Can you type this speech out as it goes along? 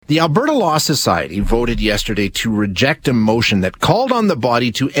The Alberta Law Society voted yesterday to reject a motion that called on the body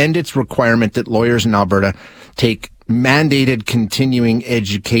to end its requirement that lawyers in Alberta take mandated continuing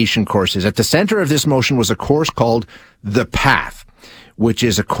education courses. At the center of this motion was a course called The Path, which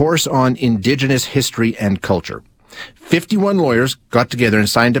is a course on Indigenous history and culture. 51 lawyers got together and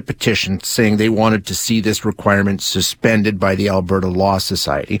signed a petition saying they wanted to see this requirement suspended by the Alberta Law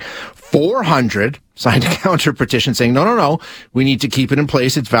Society. 400 signed a counter petition saying, no, we need to keep it in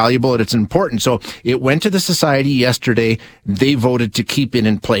place. It's valuable and it's important. So it went to the society yesterday. They voted to keep it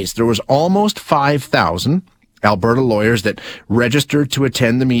in place. There was almost 5,000 Alberta lawyers that registered to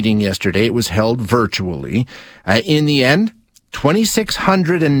attend the meeting yesterday. It was held virtually. In the end,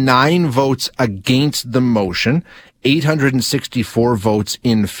 2,609 votes against the motion, 864 votes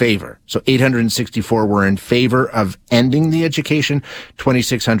in favor. So 864 were in favor of ending the education.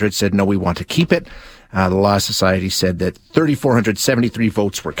 2,600 said, no, we want to keep it. The Law Society said that 3,473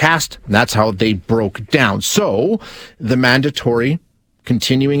 votes were cast. And that's how they broke down. So the mandatory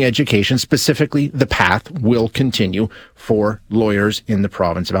continuing education, specifically The Path, will continue for lawyers in the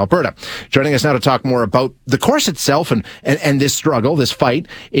province of Alberta. Joining us now to talk more about the course itself and this struggle, this fight,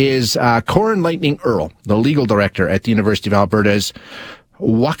 is Corin Lightning Earl, the legal director at the University of Alberta's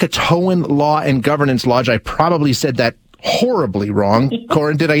Wakatoan Law and Governance Lodge. I probably said that horribly wrong.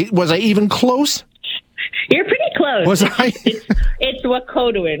 Corin, was I even close? You're pretty close. Was I? It's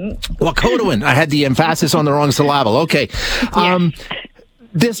Wakatoan. Wakatoan. I had the emphasis on the wrong syllable. Okay.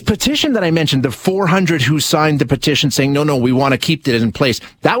 This petition that I mentioned, the 400 who signed the petition saying, no, we want to keep it in place.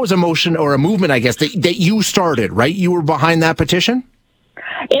 That was a motion or a movement, I guess, that you started, right? You were behind that petition?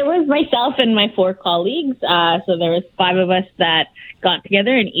 It was myself and my 4 colleagues. So there was 5 of us that got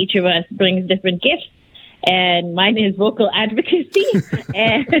together, and each of us brings different gifts. And mine is vocal advocacy.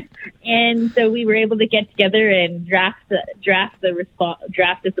 and so we were able to get together and draft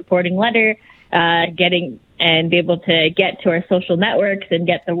the supporting letter, and be able to get to our social networks and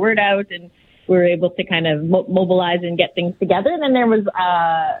get the word out. And we were able to kind of mobilize and get things together. And then there was,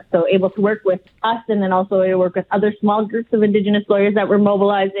 able to work with us, and then also work with other small groups of Indigenous lawyers that were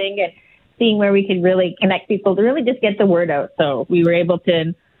mobilizing and seeing where we could really connect people to really just get the word out. So we were able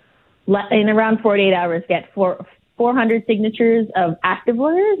to, in around 48 hours, get 400 signatures of active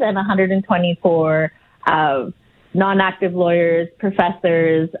lawyers and 124 of non-active lawyers,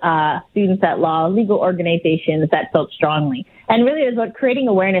 professors, students at law, legal organizations that felt strongly. And really it was about creating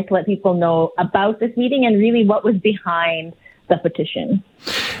awareness to let people know about this meeting and really what was behind the petition.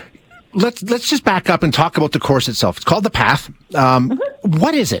 Let's just back up and talk about the course itself. It's called The Path.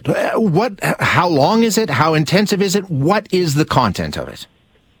 What is it? How long is it? How intensive is it? What is the content of it?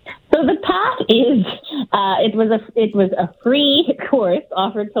 So The Path is, it was a free course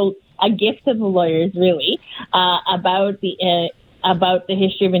offered to a gift to the lawyers, really, about the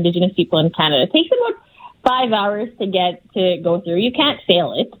history of Indigenous people in Canada. It takes about 5 hours to go through. You can't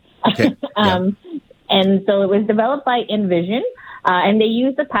fail it. Okay. And so it was developed by Envision, and they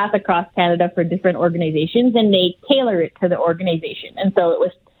use The Path across Canada for different organizations, and they tailor it to the organization. And so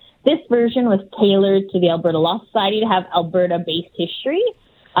this version was tailored to the Alberta Law Society to have Alberta-based history,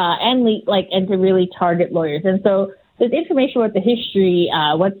 and to really target lawyers. And so there's information about the history,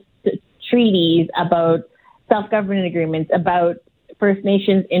 what's the treaties, about self-government agreements, about First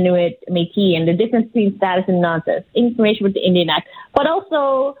Nations, Inuit, Métis, and the difference between status and non-status, information with the Indian Act, but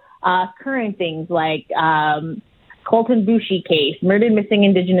also current things like Colton Boushie case, murdered missing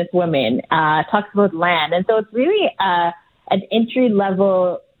Indigenous women, talks about land. And so it's really an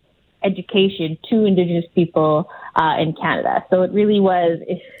entry-level education to Indigenous people in Canada. So it really was,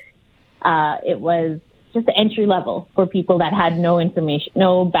 it was just the entry level for people that had no information,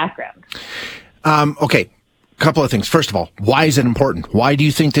 no background. Okay. Couple of things. First of all, why is it important? Why do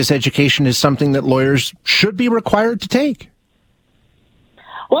you think this education is something that lawyers should be required to take?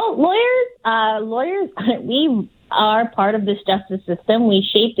 Well, lawyers, we are part of this justice system. We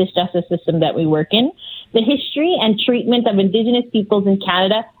shape this justice system that we work in. The history and treatment of Indigenous peoples in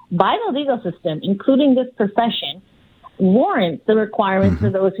Canada by the legal system, including this profession, warrants the requirements for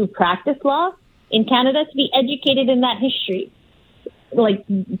those who practice law in Canada to be educated in that history. Like,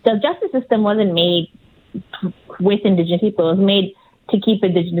 the justice system wasn't made with Indigenous people. It was made to keep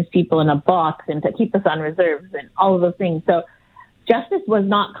Indigenous people in a box and to keep us on reserves and all of those things. So justice was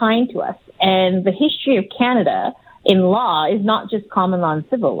not kind to us. And the history of Canada in law is not just common law and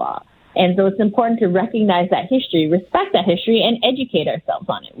civil law. And so it's important to recognize that history, respect that history, and educate ourselves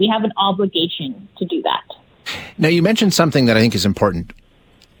on it. We have an obligation to do that. Now, you mentioned something that I think is important.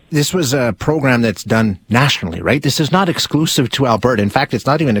 this was a program that's done nationally, right? This is not exclusive to Alberta. In fact, it's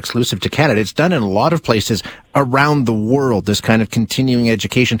not even exclusive to Canada. It's done in a lot of places around the world, this kind of continuing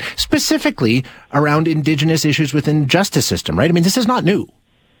education, specifically around Indigenous issues within the justice system, right? I mean, this is not new.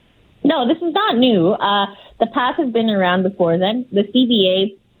 No, this is not new. The path has been around before then. The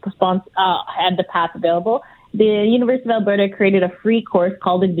CBA had the path available. The University of Alberta created a free course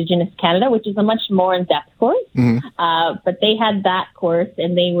called Indigenous Canada, which is a much more in-depth course. But they had that course,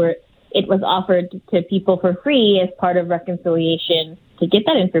 and it was offered to people for free as part of reconciliation to get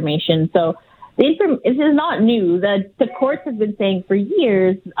that information. So this is not new. The courts have been saying for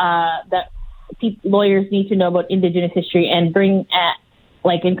years that lawyers need to know about Indigenous history and bring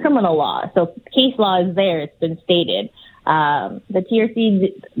like in criminal law. So case law is there. It's been stated. The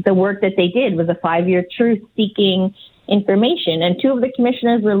TRC, the work that they did was a 5-year truth-seeking information, and 2 of the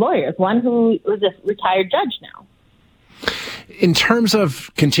commissioners were lawyers, one who was a retired judge now. In terms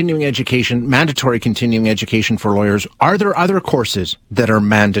of continuing education, mandatory continuing education for lawyers, are there other courses that are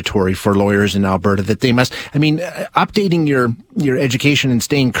mandatory for lawyers in Alberta that they must, I mean, updating your education and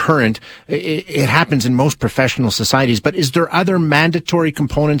staying current, it happens in most professional societies, but is there other mandatory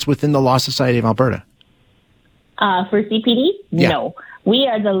components within the Law Society of Alberta? For CPD? Yeah. No. We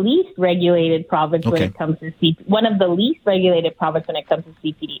are the least regulated province when it comes to CPD. One of the least regulated province when it comes to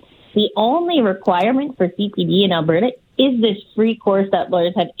CPD. The only requirement for CPD in Alberta is this free course that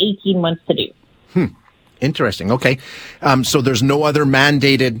lawyers have 18 months to do. Interesting. Okay. So there's no other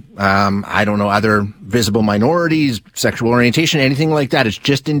mandated, other visible minorities, sexual orientation, anything like that. It's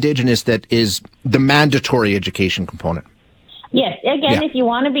just Indigenous that is the mandatory education component. Yes. Again, if you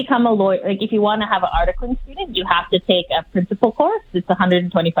want to become a lawyer, like if you want to have an articling student, you have to take a principal course. It's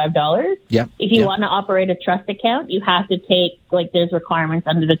 $125. Yeah. If you want to operate a trust account, you have to take, there's requirements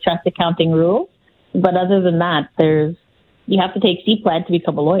under the trust accounting rules. But other than that, you have to take CPLAD to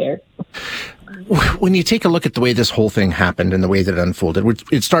become a lawyer. When you take a look at the way this whole thing happened and the way that it unfolded,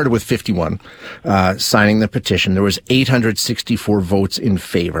 it started with 51 signing the petition. There was 864 votes in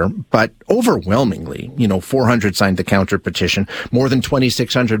favor, but overwhelmingly, 400 signed the counter petition. More than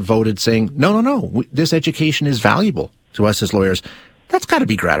 2,600 voted saying, no, this education is valuable to us as lawyers. That's got to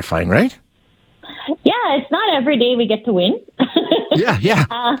be gratifying, right? Yeah, it's not every day we get to win. Yeah.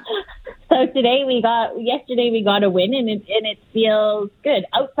 So yesterday we got a win, and it feels good.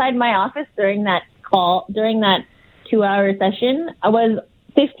 Outside my office during that 2-hour session, I was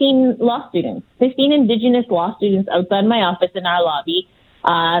 15 law students, 15 Indigenous law students outside my office in our lobby.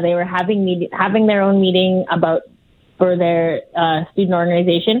 They were having their own meeting for their student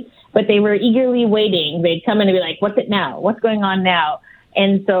organization, but they were eagerly waiting. They'd come in and be like, "What's it now? What's going on now?"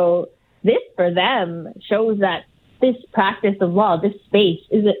 And so this for them shows that this practice of law, this space,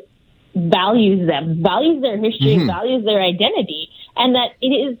 values them, values their history, values their identity, and that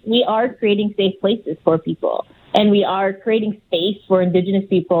we are creating safe places for people, and we are creating space for Indigenous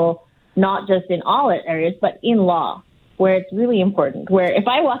people, not just in all areas, but in law, where it's really important. Where if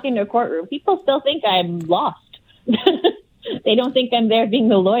I walk into a courtroom, people still think I'm lost. They don't think I'm there being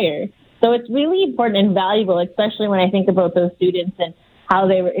the lawyer. So it's really important and valuable, especially when I think about those students and how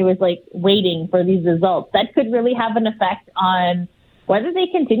it was like waiting for these results. That could really have an effect on whether they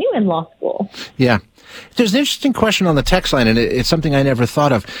continue in law school. Yeah. There's an interesting question on the text line, and it's something I never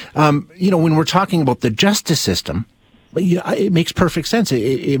thought of. When we're talking about the justice system, it makes perfect sense.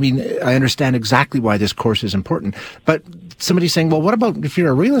 I understand exactly why this course is important. But somebody's saying, well, what about if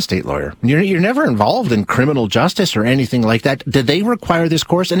you're a real estate lawyer? You're never involved in criminal justice or anything like that. Do they require this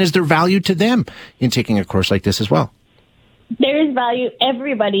course? And is there value to them in taking a course like this as well? There is value.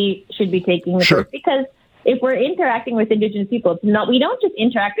 Everybody should be taking the course, because if we're interacting with Indigenous people, we don't just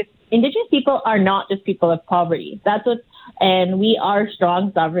interact with Indigenous people. Are not just people of poverty. And we are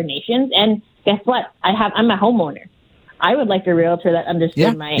strong sovereign nations. And guess what? I'm a homeowner. I would like a realtor that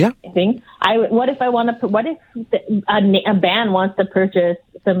understood my thing. What if a band wants to purchase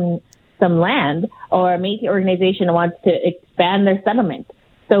some land, or a Métis organization wants to expand their settlement?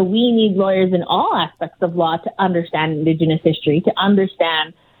 So we need lawyers in all aspects of law to understand Indigenous history, to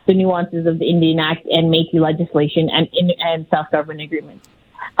understand the nuances of the Indian Act and Métis legislation and self-government agreements.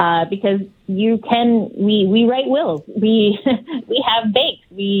 Because we write wills, we have banks,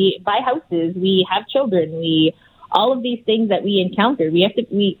 we buy houses, we have children, all of these things that we encounter.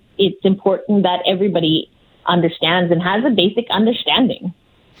 It's important that everybody understands and has a basic understanding.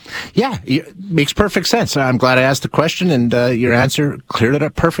 Yeah, it makes perfect sense. I'm glad I asked the question, and your answer cleared it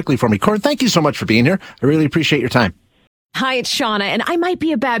up perfectly for me. Corin, thank you so much for being here. I really appreciate your time. Hi, it's Shauna, and I might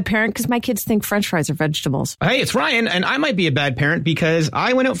be a bad parent because my kids think French fries are vegetables. Hey, it's Ryan, and I might be a bad parent because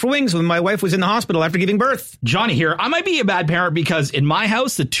I went out for wings when my wife was in the hospital after giving birth. Johnny here. I might be a bad parent because in my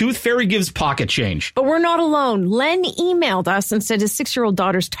house, the tooth fairy gives pocket change. But we're not alone. Len emailed us and said his 6-year-old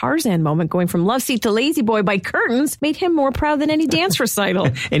daughter's Tarzan moment going from love seat to lazy boy by curtains made him more proud than any dance recital.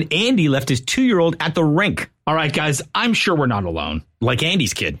 And Andy left his 2-year-old at the rink. All right, guys, I'm sure we're not alone. Like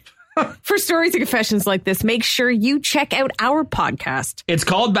Andy's kid. For stories and confessions like this, make sure you check out our podcast. It's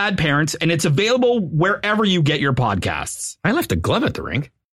called Bad Parents, and it's available wherever you get your podcasts. I left a glove at the rink.